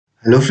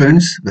Hello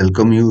friends,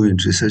 welcome you in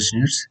Research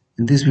Needs.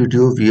 In this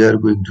video, we are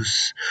going to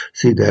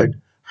see that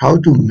how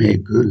to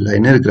make a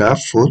linear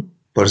graph for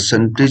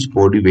percentage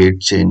body weight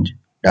change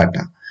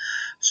data.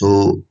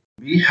 So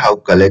we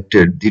have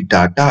collected the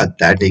data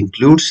that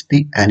includes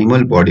the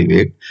animal body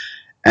weight,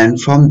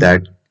 and from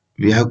that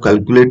we have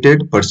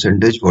calculated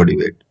percentage body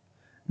weight.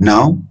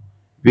 Now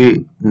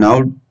we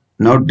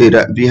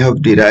we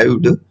have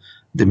derived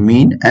the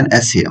mean and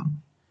SEM.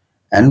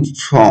 And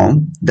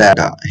from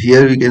data,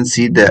 here we can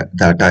see that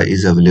data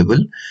is available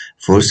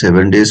for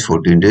 7 days,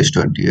 14 days,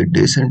 28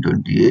 days and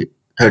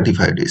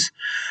 35 days.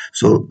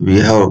 So we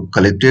have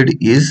collected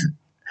is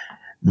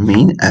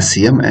mean,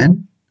 SEM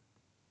and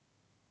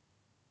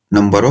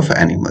number of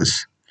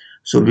animals.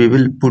 So we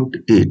will put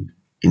it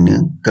in a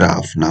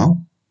graph now.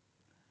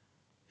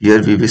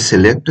 Here we will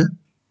select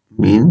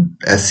mean,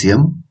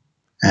 SEM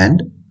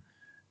and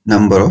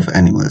number of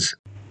animals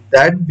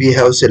that we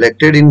have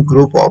selected in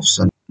group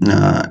option.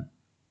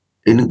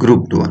 In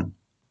grouped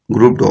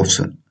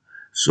option.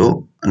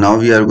 So now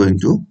we are going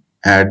to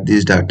add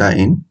this data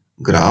in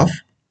graph.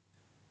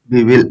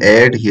 We will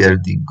add here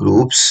the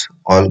groups,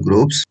 all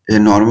groups, a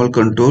normal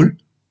control,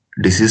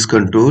 disease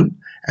control,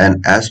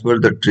 and as per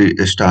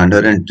the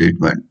standard and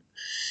treatment.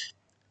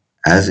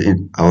 As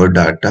in our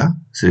data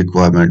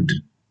requirement,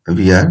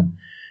 we are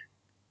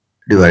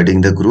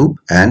dividing the group,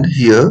 and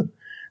here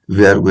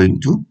we are going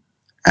to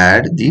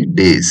add the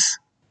days.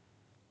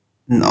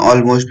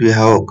 Almost we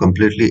have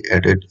completely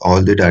added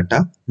all the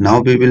data. Now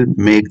we will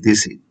make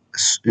this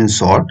in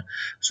sort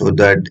so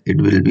that it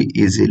will be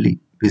easily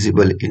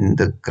visible in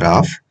the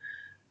graph.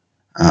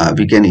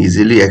 We can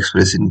easily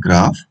express in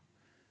graph.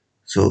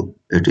 So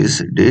it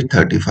is day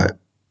 35.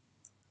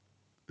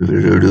 We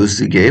will reduce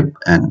the gap,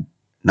 and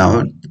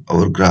now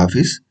our graph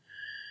is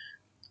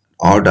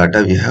all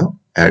data we have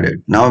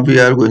added. Now we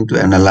are going to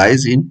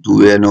analyze in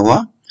Twoway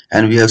ANOVA,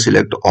 and we have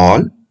select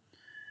all,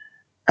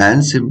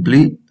 and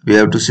simply we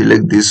have to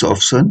select this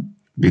option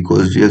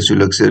because we have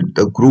selected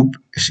the group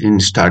in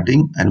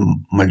starting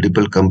and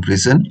multiple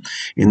comparison.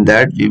 In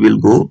that we will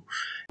go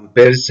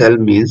compare cell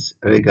means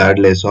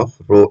regardless of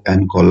row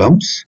and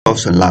columns.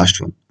 Option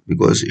last one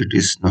because it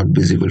is not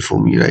visible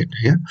for me right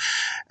here,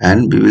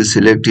 and we will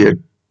select here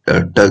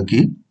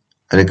Turkey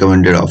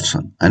recommended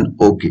option and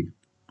OK.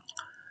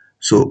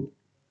 So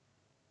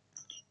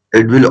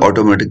it will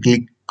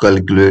automatically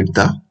calculate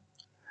the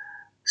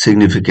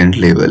significant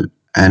level,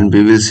 and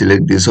we will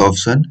select this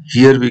option.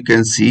 Here we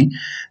can see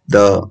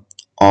the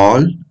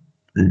all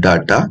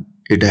data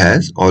it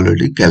has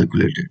already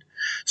calculated.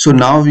 So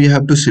now we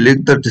have to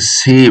select that the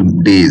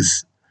same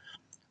days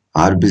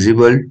are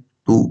visible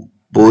to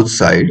both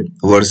side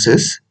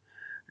versus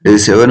day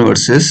 7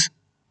 versus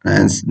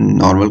and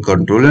normal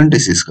control and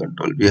disease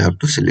control. We have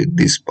to select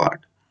this part,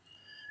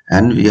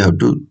 and we have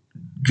to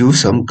give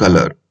some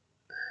color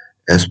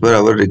as per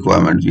our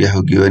requirement. We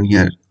have given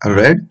here a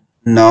red.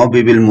 Now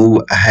we will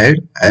move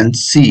ahead and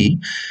see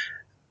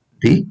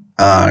the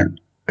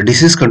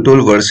disease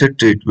control versus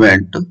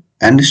treatment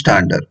and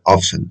standard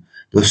option.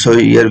 So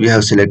here we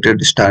have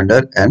selected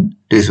standard and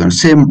this one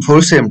same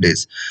for same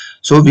days.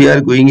 So we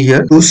are going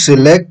here to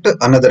select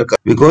another color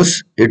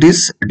because it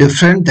is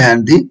different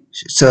than the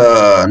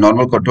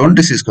normal control and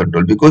disease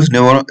control, because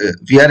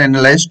we are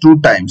analyzed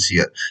two times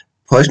here.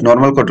 First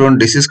normal control and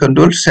disease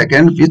control,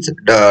 second with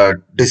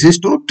the disease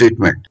to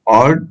treatment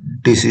or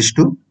disease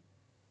to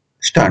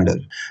standard.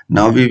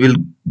 Now we will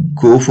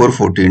go for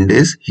 14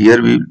 days.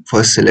 Here we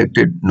first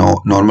selected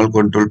normal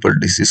control per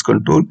disease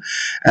control,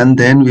 and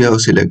then we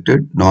have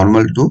selected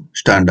normal to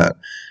standard.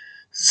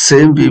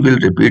 Same we will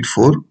repeat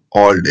for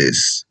all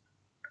days,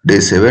 day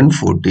 7,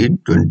 14,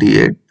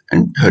 28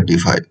 and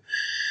 35,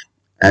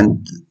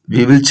 and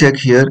we will check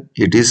here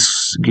it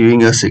is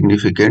giving a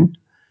significant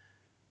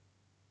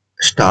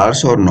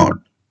stars or not.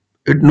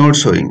 It not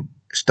showing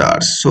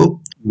stars, so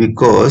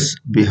because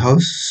we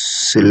have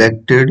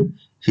selected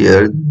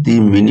here the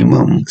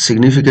minimum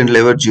significant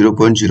level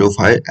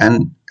 0.05,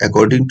 and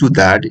according to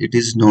that it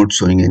is not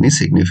showing any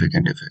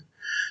significant effect.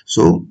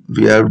 So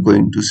we are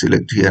going to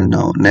select here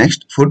now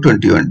next for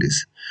 21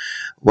 days.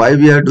 Why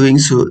we are doing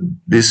so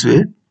this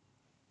way?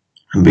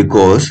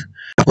 Because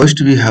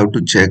first we have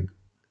to check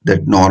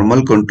that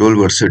normal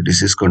control versus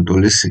disease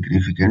control is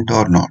significant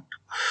or not.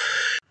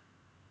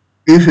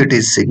 If it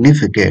is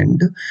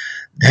significant,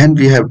 then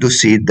we have to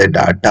see the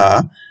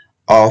data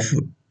of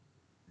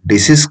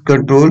disease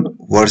control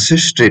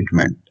versus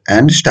treatment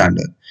and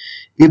standard.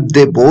 If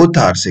they both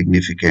are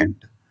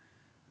significant,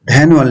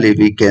 then only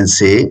we can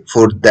say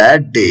for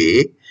that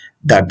day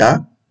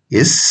data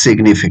is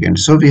significant.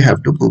 So we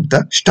have to put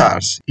the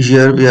stars.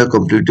 Here we have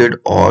completed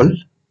all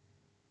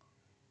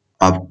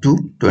up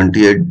to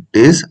 28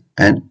 days,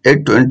 and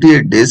at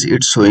 28 days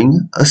it's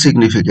showing a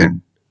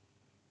significant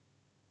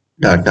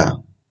data.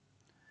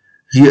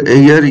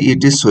 Here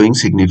it is showing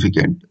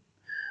significant,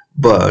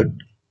 but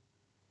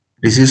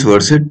disease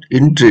versus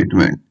in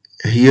treatment,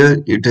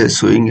 here it is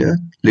showing a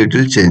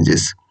little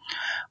changes,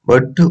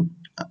 but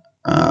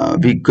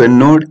we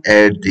cannot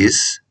add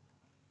this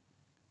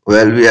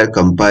while we are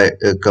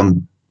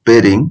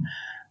comparing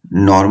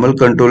normal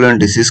control and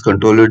disease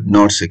control is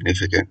not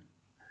significant.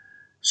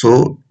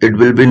 So it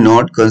will be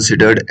not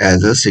considered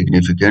as a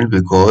significant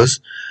because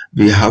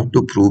we have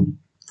to prove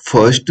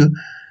first.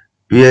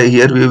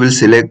 Here we will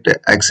select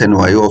X and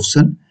Y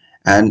option,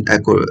 and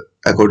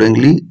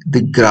accordingly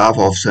the graph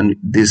option,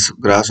 this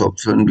graph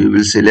option we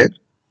will select,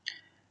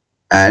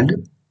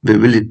 and we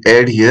will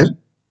add here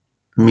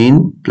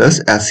mean plus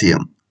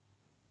ASM,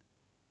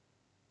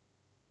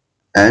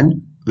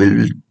 and we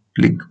will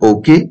click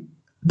OK.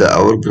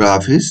 Our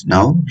graph is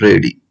now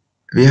ready.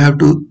 We have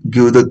to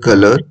give the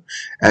color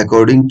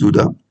according to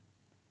the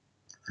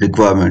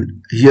requirement.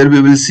 Here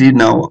we will see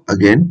now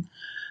again,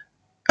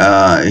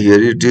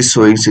 here it is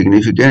showing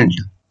significant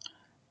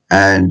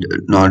and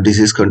non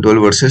disease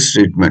control versus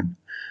treatment,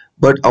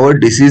 but our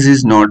disease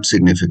is not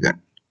significant.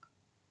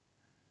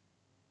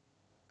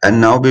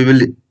 And now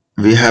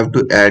we have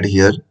to add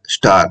here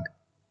star.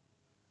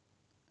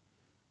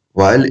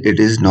 While it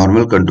is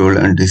normal control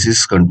and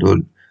disease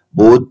control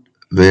both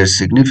were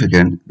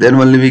significant, then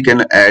only we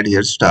can add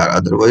here star,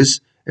 otherwise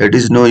it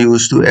is no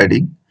use to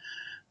adding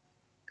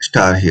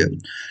star here.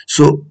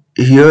 So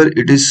here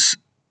it is,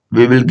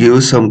 we will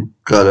give some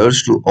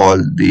colors to all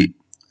the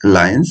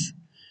lines.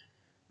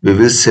 We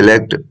will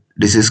select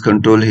disease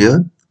control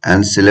here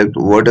and select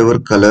whatever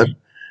color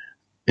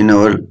in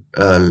our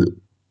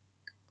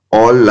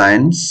all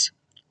lines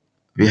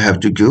we have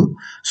to give.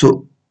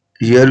 So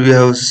here we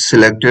have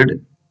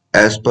selected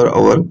as per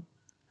our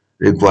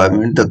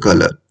requirement the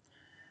color,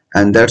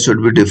 and that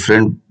should be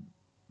different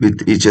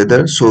with each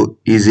other, so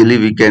easily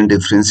we can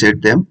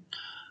differentiate them.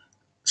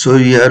 So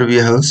here we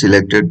have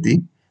selected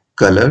the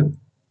color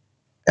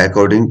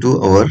according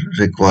to our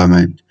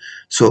requirement.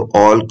 So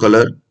all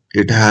color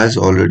it has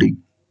already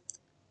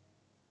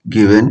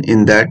given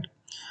in that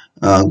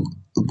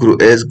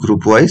as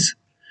group wise.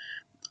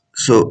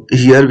 So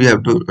here we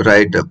have to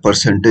write a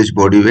percentage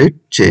body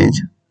weight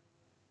change.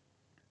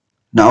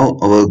 Now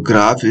our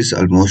graph is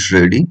almost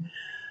ready,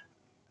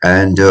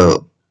 and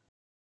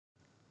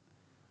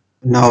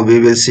now we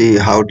will see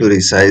how to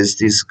resize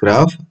this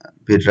graph.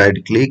 We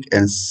right click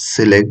and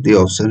select the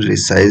option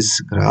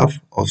resize graph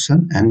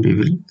option, and we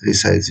will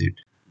resize it.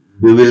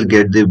 We will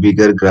get the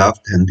bigger graph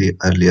than the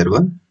earlier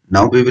one.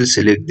 Now we will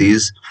select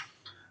these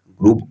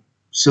groups.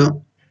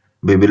 So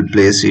we will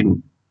place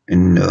in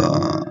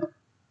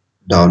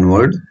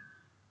downward,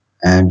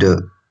 and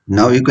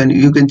now you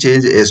can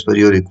change as per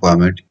your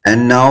requirement.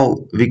 And now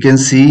we can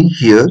see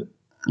here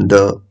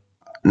the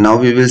now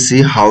we will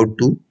see how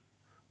to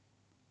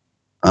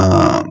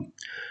uh,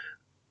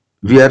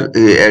 we are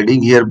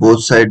adding here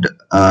both side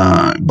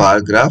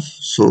bar graph,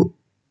 so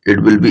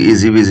it will be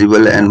easy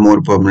visible and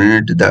more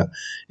permanent.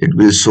 It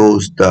will show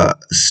the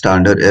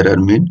standard error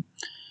mean.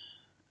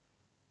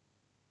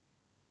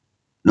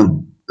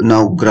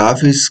 Now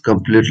graph is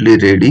completely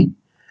ready,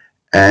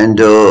 and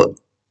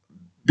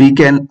we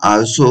can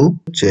also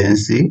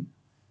change the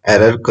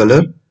error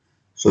color.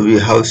 So we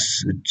have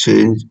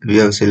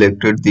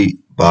selected the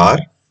bar,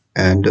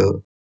 and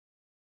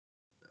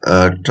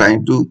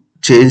trying to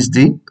change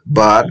the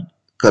bar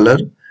color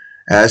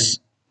as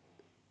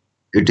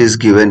it is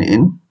given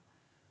in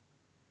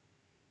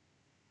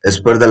as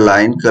per the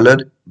line color.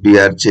 We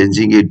are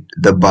changing it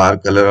the bar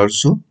color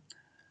also,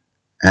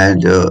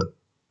 and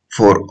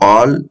for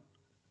all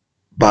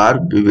bar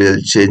we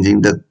will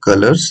changing the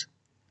colors.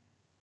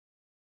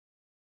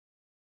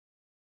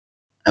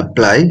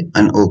 Apply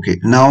and OK.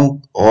 Now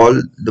all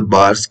the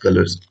bars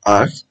colors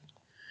are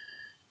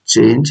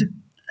changed,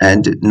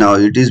 and now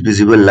it is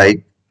visible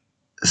like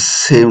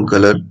same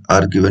color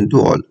are given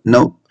to all.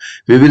 Now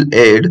we will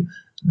add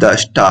the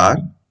star.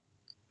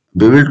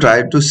 We will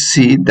try to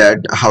see that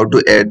how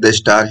to add the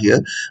star here,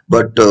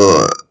 but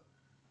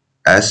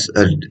as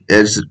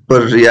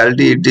per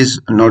reality it is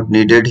not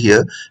needed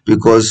here,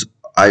 because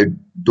I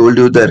told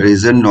you the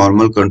reason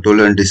normal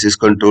control and disease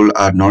control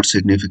are not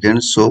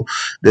significant, so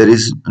there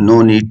is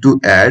no need to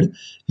add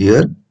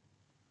here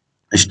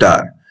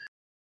star.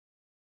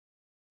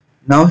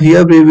 Now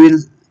here we will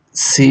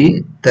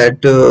see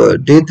that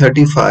day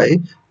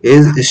 35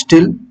 is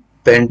still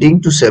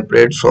pending to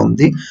separate from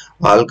the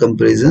all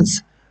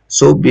comparisons.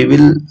 So we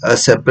will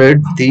separate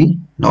the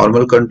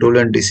normal control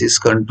and disease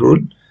control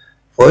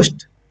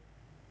first,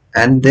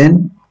 and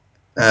then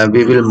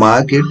we will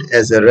mark it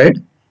as a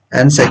red,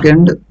 and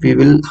second we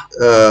will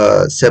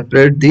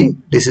separate the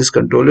disease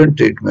control and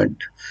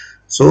treatment.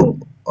 So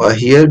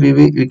here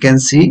we can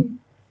see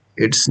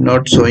it's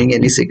not showing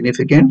any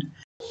significant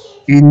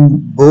in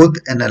both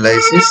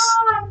analysis,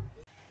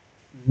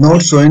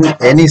 not showing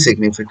any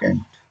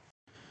significant.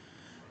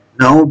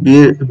 Now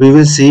we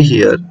will see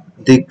here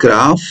the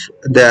graph.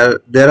 There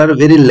are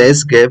very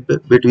less gap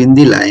between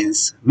the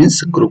lines,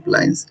 means group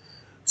lines.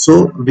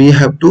 So we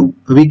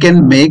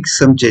can make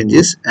some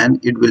changes and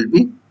it will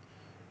be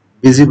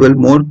visible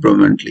more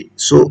prominently.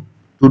 So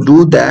to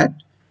do that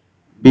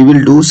we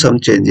will do some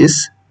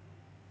changes.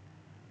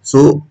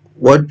 So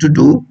what to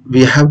do,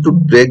 we have to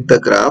break the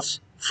graph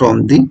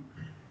from the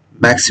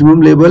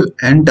maximum level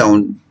and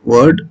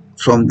downward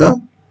from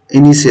the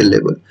initial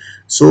level.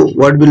 So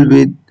what will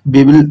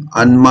we will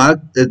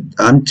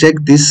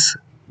uncheck this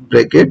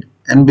bracket,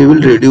 and we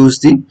will reduce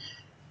the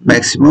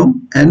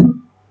maximum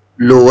and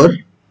lower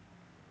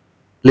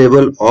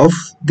level of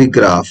the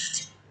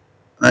graph,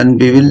 and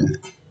we will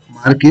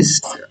mark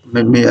is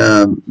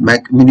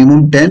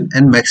minimum 10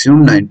 and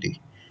maximum 90.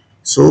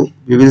 So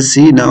we will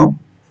see now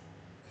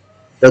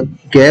the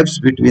gaps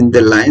between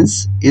the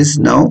lines is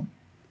now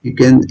you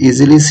can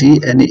easily see,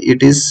 and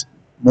it is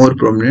more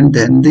prominent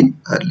than the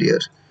earlier.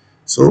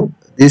 So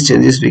these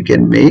changes we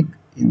can make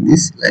in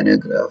this linear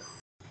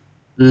graph.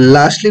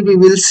 Lastly, we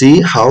will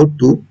see how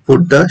to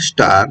put the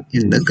star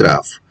in the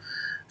graph.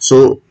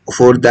 So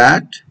for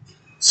that,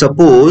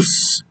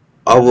 suppose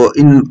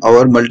in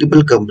our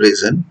multiple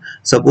comparison,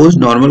 suppose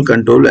normal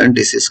control and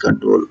disease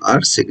control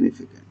are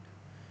significant.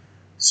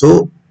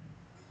 So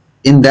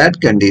in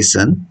that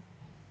condition,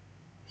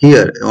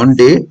 here on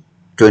day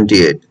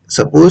 28,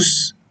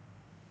 suppose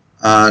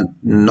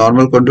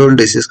normal control and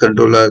disease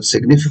control are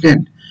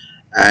significant,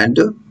 and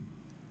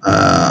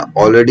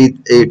already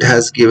it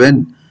has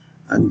given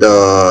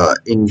the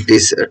in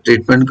this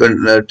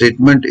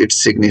treatment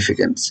its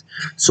significance.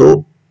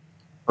 So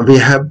we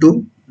have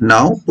to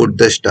now put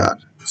the star.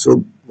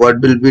 So what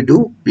will we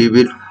do? We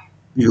will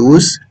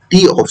use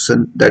T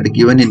option that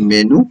given in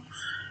menu,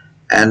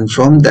 and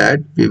from that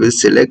we will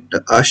select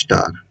a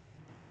star.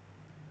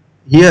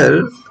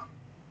 Here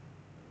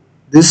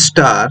this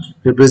star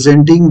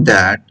representing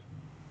that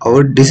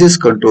our disease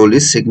control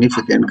is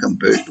significant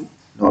compared to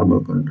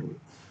normal control.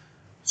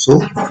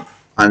 So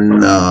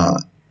and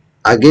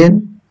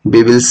again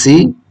we will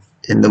see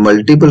in the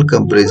multiple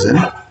comparison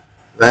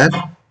where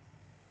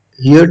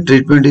here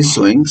treatment is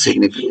showing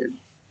significant.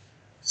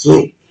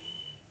 So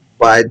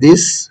by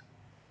this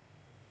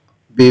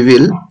we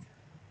will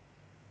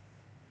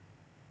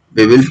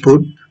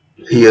put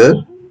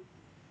here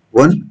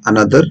one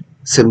another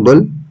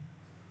symbol.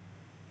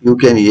 You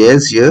can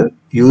use here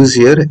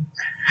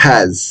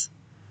has,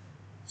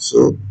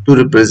 so to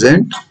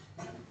represent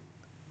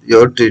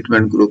your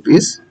treatment group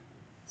is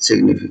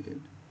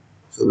significant.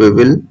 So we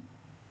will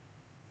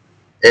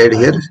add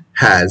here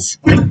has.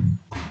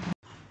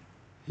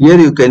 Here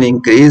you can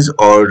increase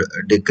or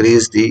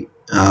decrease the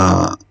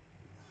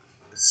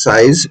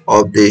size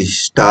of the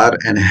star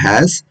and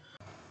has.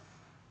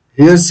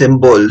 Here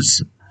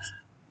symbols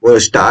or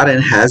star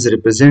and has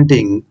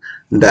representing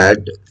that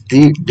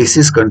the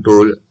disease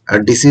control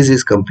disease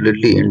is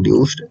completely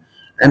induced,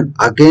 and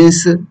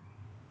against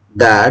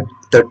that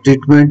the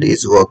treatment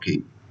is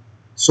working.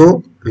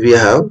 So we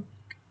have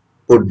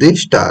put the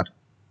star,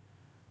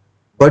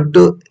 but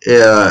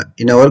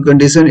in our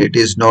condition it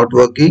is not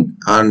working,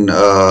 and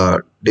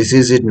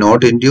disease is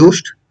not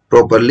induced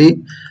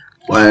properly,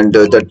 and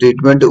the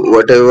treatment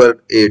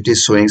whatever it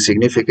is showing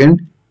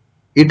significant,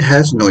 it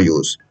has no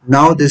use.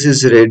 Now this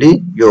is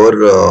ready,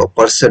 your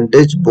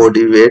percentage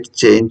body weight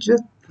change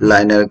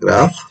linear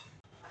graph.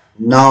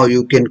 Now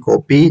you can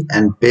copy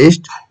and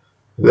paste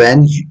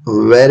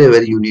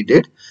wherever you need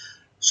it.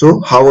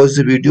 So how was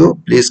the video?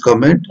 Please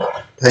comment.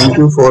 Thank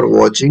you for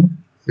watching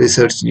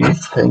Research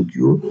News. Thank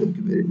you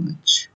very much.